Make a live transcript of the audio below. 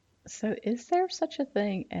So, is there such a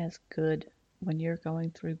thing as good when you're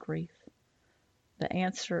going through grief? The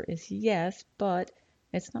answer is yes, but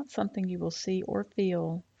it's not something you will see or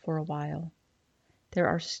feel for a while. There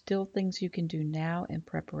are still things you can do now in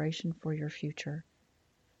preparation for your future.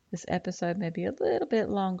 This episode may be a little bit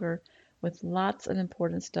longer with lots of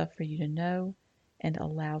important stuff for you to know and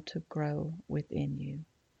allow to grow within you.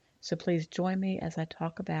 So please join me as I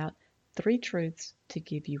talk about 3 truths to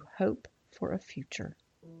give you hope for a future.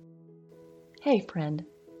 Hey, friend.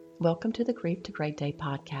 Welcome to the Grief to Great Day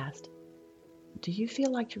podcast. Do you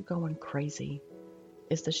feel like you're going crazy?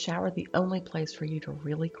 Is the shower the only place for you to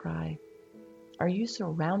really cry? Are you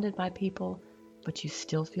surrounded by people, but you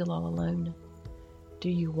still feel all alone?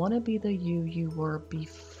 Do you want to be the you were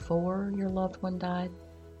before your loved one died,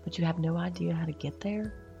 but you have no idea how to get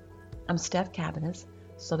there? I'm Steph Cabanis,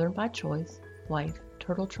 Southern by choice, wife,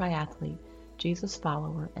 turtle triathlete, Jesus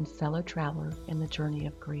follower, and fellow traveler in the journey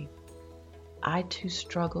of grief. I too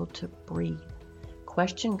struggled to breathe,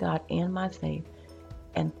 questioned God and my faith,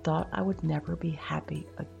 and thought I would never be happy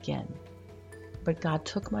again. But God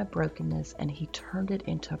took my brokenness and He turned it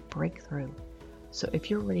into a breakthrough. So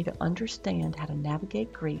if you're ready to understand how to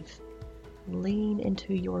navigate grief, lean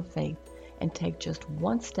into your faith and take just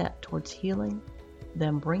one step towards healing,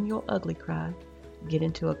 then bring your ugly cry, get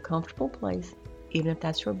into a comfortable place, even if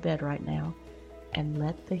that's your bed right now, and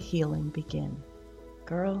let the healing begin.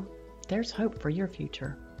 Girl, there's hope for your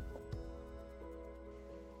future.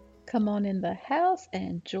 Come on in the house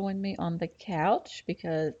and join me on the couch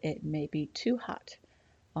because it may be too hot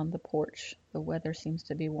on the porch. The weather seems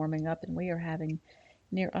to be warming up and we are having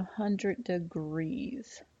near 100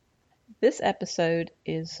 degrees. This episode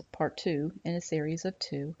is part 2 in a series of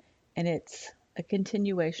 2, and it's a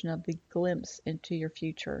continuation of the glimpse into your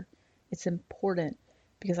future. It's important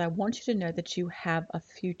because I want you to know that you have a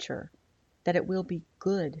future, that it will be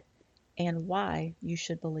good, and why you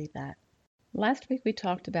should believe that. Last week we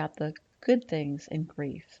talked about the good things in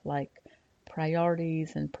grief, like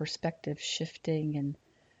priorities and perspective shifting and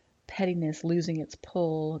pettiness losing its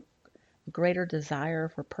pull, a greater desire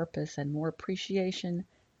for purpose, and more appreciation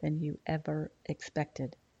than you ever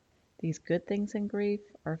expected. These good things in grief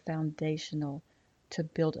are foundational to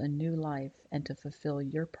build a new life and to fulfill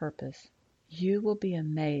your purpose. You will be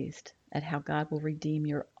amazed at how God will redeem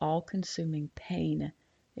your all-consuming pain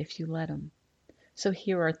if you let Him. So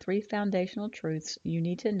here are 3 foundational truths you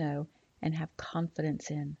need to know and have confidence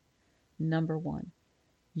in. Number 1,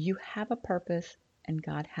 you have a purpose and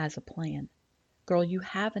God has a plan. Girl, you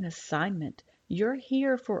have an assignment. You're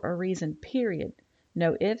here for a reason, period.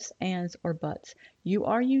 No ifs, ands, or buts. You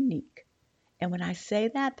are unique. And when I say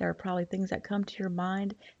that, there are probably things that come to your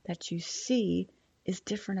mind that you see is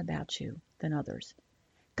different about you than others.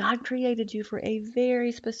 God created you for a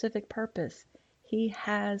very specific purpose. He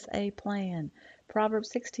has a plan.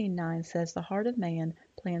 Proverbs 16:9 says, "The heart of man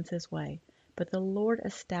plans his way, but the Lord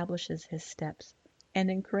establishes his steps."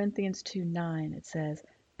 And in Corinthians 2:9 it says,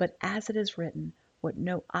 "But as it is written, what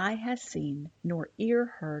no eye has seen, nor ear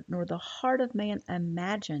heard, nor the heart of man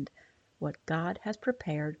imagined, what God has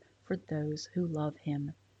prepared for those who love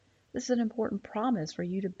Him." This is an important promise for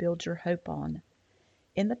you to build your hope on.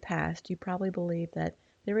 In the past, you probably believed that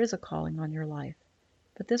there is a calling on your life,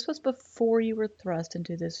 but this was before you were thrust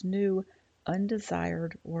into this new,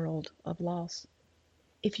 undesired world of loss.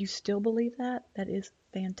 If you still believe that, that is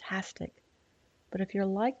fantastic. But if you're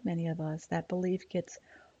like many of us, that belief gets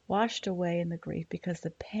washed away in the grief because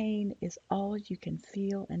the pain is all you can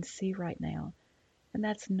feel and see right now, and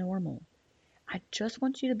that's normal. I just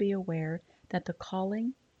want you to be aware that the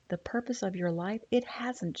calling, the purpose of your life, it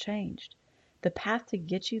hasn't changed. The path to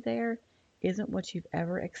get you there isn't what you've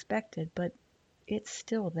ever expected, but it's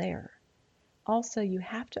still there. Also, you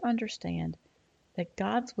have to understand that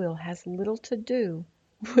God's will has little to do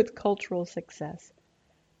with cultural success.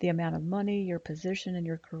 The amount of money, your position in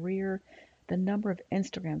your career, the number of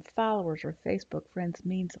Instagram followers or Facebook friends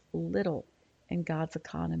means little in God's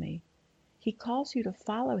economy. He calls you to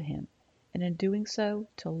follow Him, and in doing so,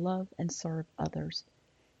 to love and serve others.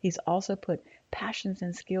 He's also put passions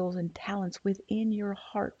and skills and talents within your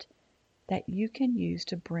heart that you can use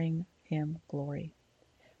to bring Him glory.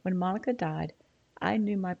 When Monica died, I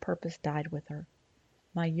knew my purpose died with her.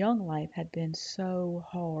 My young life had been so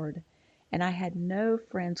hard, and I had no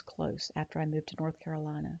friends close after I moved to North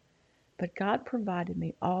Carolina. But God provided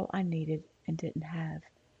me all I needed and didn't have.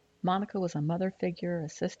 Monica was a mother figure, a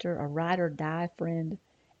sister, a ride or die friend,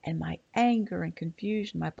 and my anger and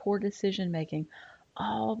confusion, my poor decision making,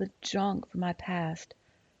 all the junk from my past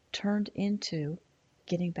turned into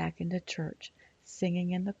getting back into church,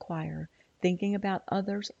 singing in the choir, thinking about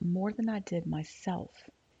others more than I did myself.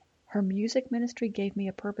 Her music ministry gave me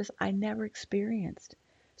a purpose I never experienced.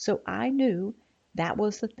 So I knew that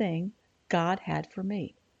was the thing God had for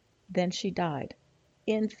me. Then she died,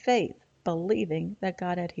 in faith, believing that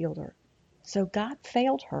God had healed her. So God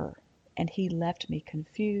failed her, and He left me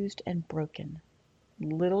confused and broken.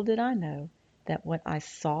 Little did I know that what I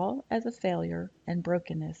saw as a failure and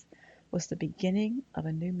brokenness was the beginning of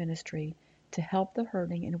a new ministry to help the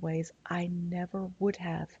hurting in ways I never would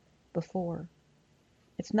have before.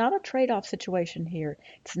 It's not a trade-off situation here.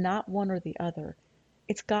 It's not one or the other.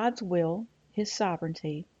 It's God's will, His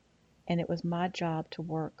sovereignty, and it was my job to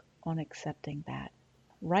work on accepting that.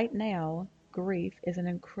 Right now, grief is an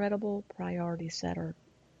incredible priority setter,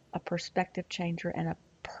 a perspective changer, and a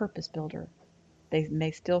purpose builder. They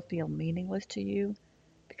may still feel meaningless to you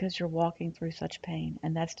because you're walking through such pain,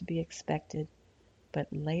 and that's to be expected. But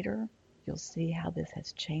later, you'll see how this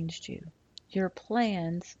has changed you. Your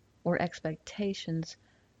plans or expectations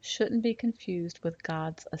shouldn't be confused with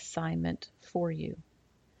God's assignment for you.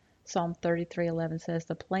 Psalm 33:11 says,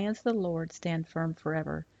 "The plans of the Lord stand firm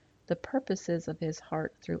forever, the purposes of His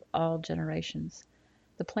heart through all generations."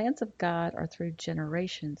 The plans of God are through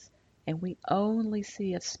generations, and we only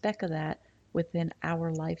see a speck of that within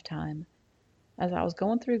our lifetime. As I was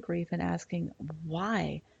going through grief and asking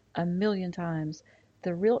why a million times,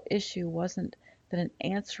 the real issue wasn't that an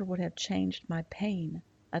answer would have changed my pain.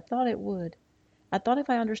 I thought it would. I thought if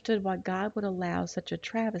I understood why God would allow such a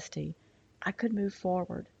travesty, I could move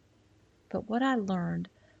forward. But what I learned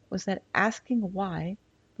was that asking why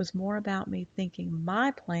was more about me thinking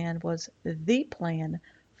my plan was the plan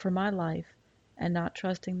for my life and not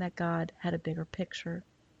trusting that God had a bigger picture.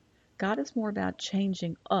 God is more about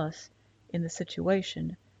changing us in the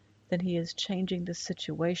situation than He is changing the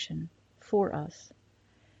situation for us.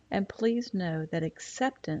 And please know that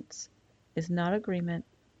acceptance is not agreement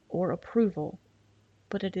or approval,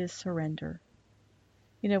 but it is surrender.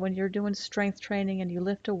 When you're doing strength training and you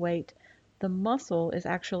lift a weight, the muscle is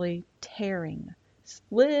actually tearing,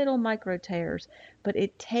 little micro tears, but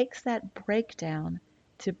it takes that breakdown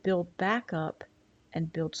to build back up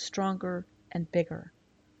and build stronger and bigger.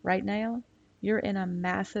 Right now, you're in a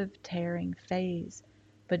massive tearing phase,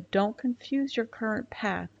 but don't confuse your current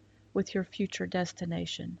path with your future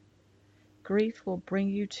destination. Grief will bring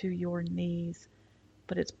you to your knees,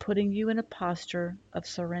 but it's putting you in a posture of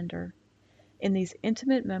surrender. In these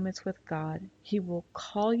intimate moments with God, He will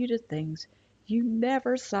call you to things you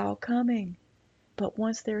never saw coming. But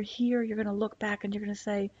once they're here, you're going to look back and you're going to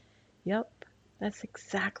say, yep, that's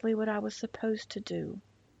exactly what I was supposed to do.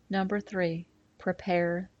 Number 3,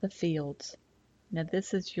 prepare the fields. Now,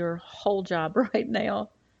 this is your whole job right now.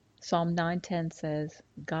 Psalm 9:10 says,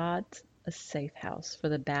 God's a safe house for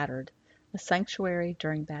the battered, a sanctuary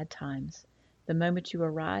during bad times. The moment you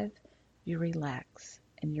arrive, you relax,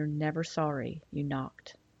 and you're never sorry you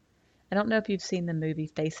knocked. I don't know if you've seen the movie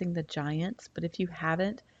Facing the Giants, but if you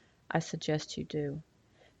haven't, I suggest you do.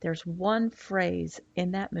 There's one phrase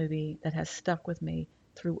in that movie that has stuck with me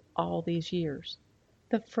through all these years.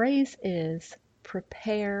 The phrase is,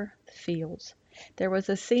 prepare the fields. There was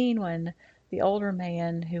a scene when the older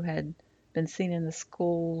man who had been seen in the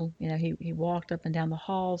school, he walked up and down the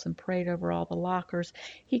halls and prayed over all the lockers.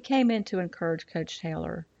 He came in to encourage Coach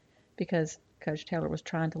Taylor because Coach Taylor was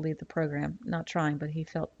trying to lead the program. Not trying, but he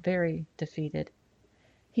felt very defeated.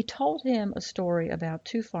 He told him a story about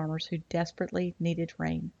two farmers who desperately needed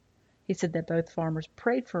rain. He said that both farmers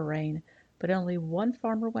prayed for rain, but only one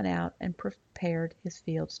farmer went out and prepared his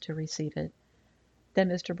fields to receive it. Then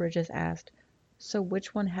Mr. Bridges asked, so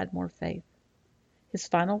which one had more faith? His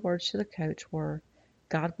final words to the coach were,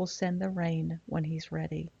 God will send the rain when He's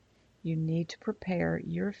ready. You need to prepare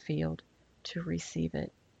your field to receive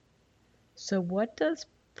it. So what does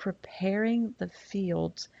preparing the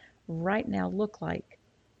fields right now look like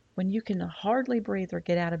when you can hardly breathe or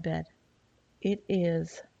get out of bed? It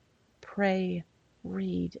is pray,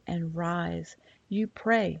 read, and rise. You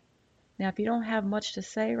pray. Now, if you don't have much to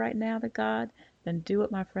say right now to God, then do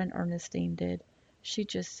what my friend Ernestine did. She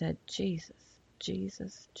just said, Jesus,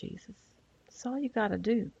 Jesus, Jesus. That's all you got to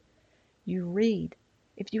do. You read.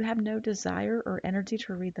 If you have no desire or energy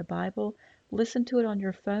to read the Bible, listen to it on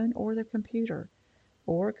your phone or the computer,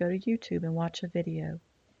 or go to YouTube and watch a video.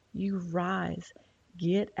 You rise.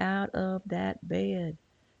 Get out of that bed.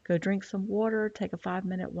 Go drink some water, take a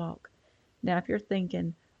 5-minute walk. Now, if you're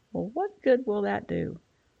thinking, well, what good will that do?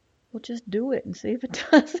 Well, just do it and see if it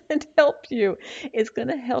doesn't help you. It's going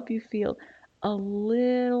to help you feel a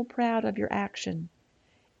little proud of your action.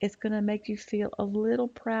 It's going to make you feel a little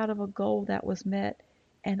proud of a goal that was met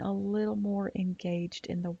and a little more engaged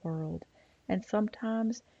in the world. And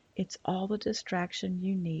sometimes it's all the distraction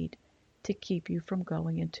you need to keep you from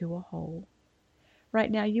going into a hole. Right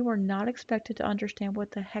now, you are not expected to understand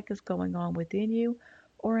what the heck is going on within you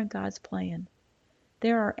or in God's plan.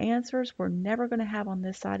 There are answers we're never going to have on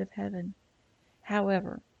this side of heaven.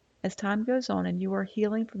 However, as time goes on and you are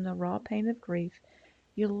healing from the raw pain of grief,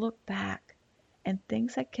 you look back and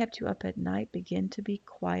things that kept you up at night begin to be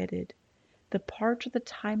quieted. The parts or the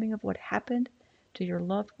timing of what happened to your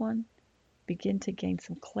loved one begin to gain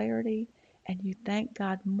some clarity, and you thank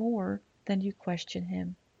God more than you question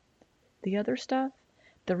Him. The other stuff,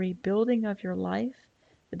 the rebuilding of your life,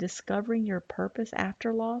 the discovering your purpose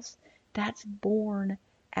after loss, that's born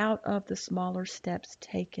out of the smaller steps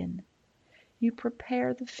taken. You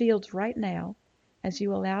prepare the fields right now as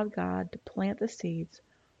you allow God to plant the seeds,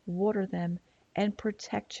 water them, and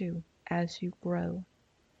protect you as you grow.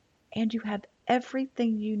 And you have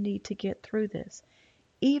everything you need to get through this,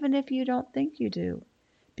 even if you don't think you do,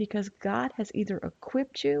 because God has either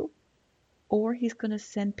equipped you or He's going to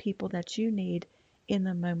send people that you need in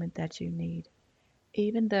the moment that you need.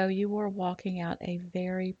 Even though you are walking out a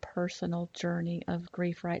very personal journey of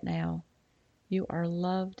grief right now, you are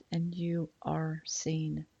loved and you are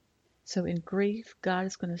seen. So in grief, God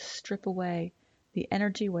is going to strip away the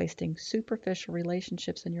energy wasting, superficial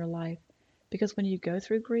relationships in your life, because when you go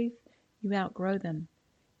through grief, you outgrow them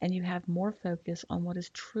and you have more focus on what is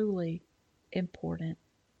truly important.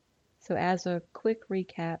 So, as a quick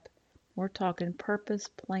recap, we're talking purpose,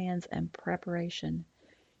 plans, and preparation.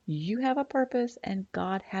 You have a purpose, and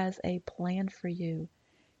God has a plan for you.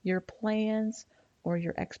 Your plans or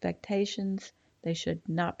your expectations, they should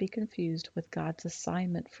not be confused with God's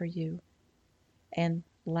assignment for you. And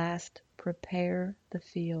last, prepare the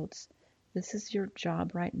fields. This is your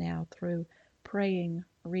job right now through praying,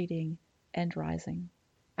 reading, and rising.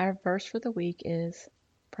 Our verse for the week is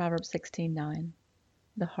Proverbs 16:9.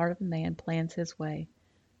 The heart of a man plans his way,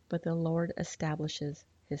 but the Lord establishes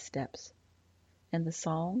his steps. And the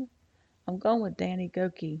song, I'm going with Danny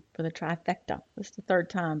Gokey for the trifecta. This is the third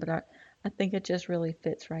time, but I think it just really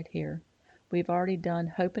fits right here. We've already done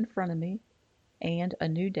Hope in Front of Me and A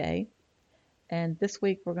New Day. And this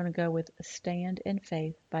week we're going to go with Stand in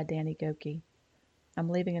Faith by Danny Gokey. I'm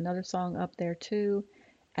leaving another song up there too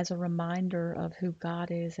as a reminder of who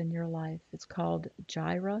God is in your life. It's called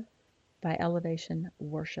Jireh by Elevation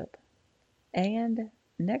Worship. And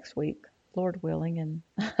next week, Lord willing, and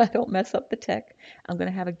I don't mess up the tech, I'm going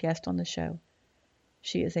to have a guest on the show.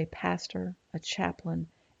 She is a pastor, a chaplain,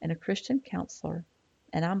 and a Christian counselor,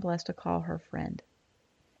 and I'm blessed to call her friend.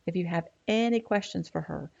 If you have any questions for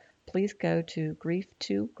her, please go to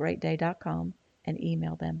grief2greatday.com and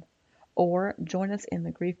email them. Or join us in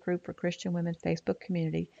the Grief Group for Christian Women Facebook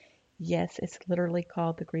community. Yes, it's literally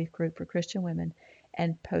called the Grief Group for Christian Women,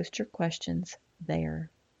 and post your questions there.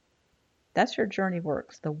 That's your journey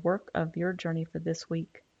works, the work of your journey for this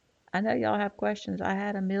week. I know y'all have questions. I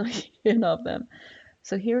had a million of them.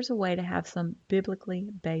 So here's a way to have some biblically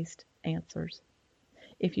based answers.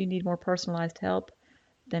 If you need more personalized help,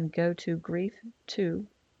 then go to grief2,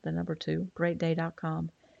 the number 2,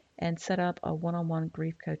 greatday.com and set up a one-on-one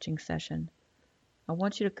grief coaching session. I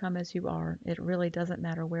want you to come as you are. It really doesn't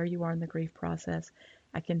matter where you are in the grief process.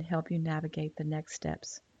 I can help you navigate the next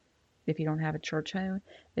steps. If you don't have a church home,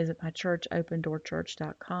 visit my church,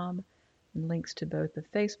 opendoorchurch.com. And links to both the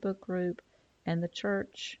Facebook group and the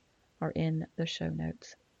church are in the show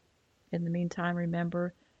notes. In the meantime,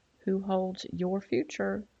 remember who holds your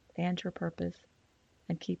future and your purpose.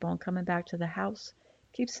 And keep on coming back to the house,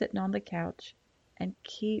 keep sitting on the couch, and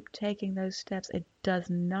keep taking those steps. It does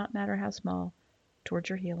not matter how small, towards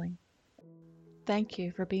your healing. Thank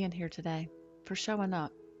you for being here today, for showing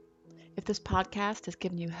up. If this podcast has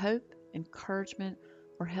given you hope, encouragement,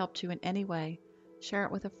 or helped you in any way, share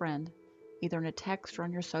it with a friend, either in a text or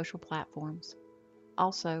on your social platforms.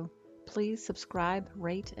 Also, please subscribe,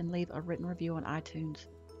 rate, and leave a written review on iTunes.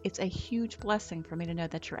 It's a huge blessing for me to know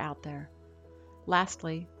that you're out there.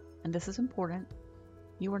 Lastly, and this is important,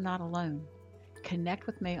 you are not alone. Connect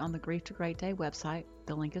with me on the Grief to Great Day website,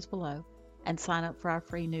 the link is below, and sign up for our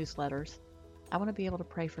free newsletters. I want to be able to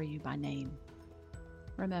pray for you by name.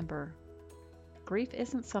 Remember, grief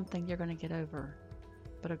isn't something you're going to get over,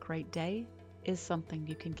 but a great day is something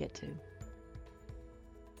you can get to.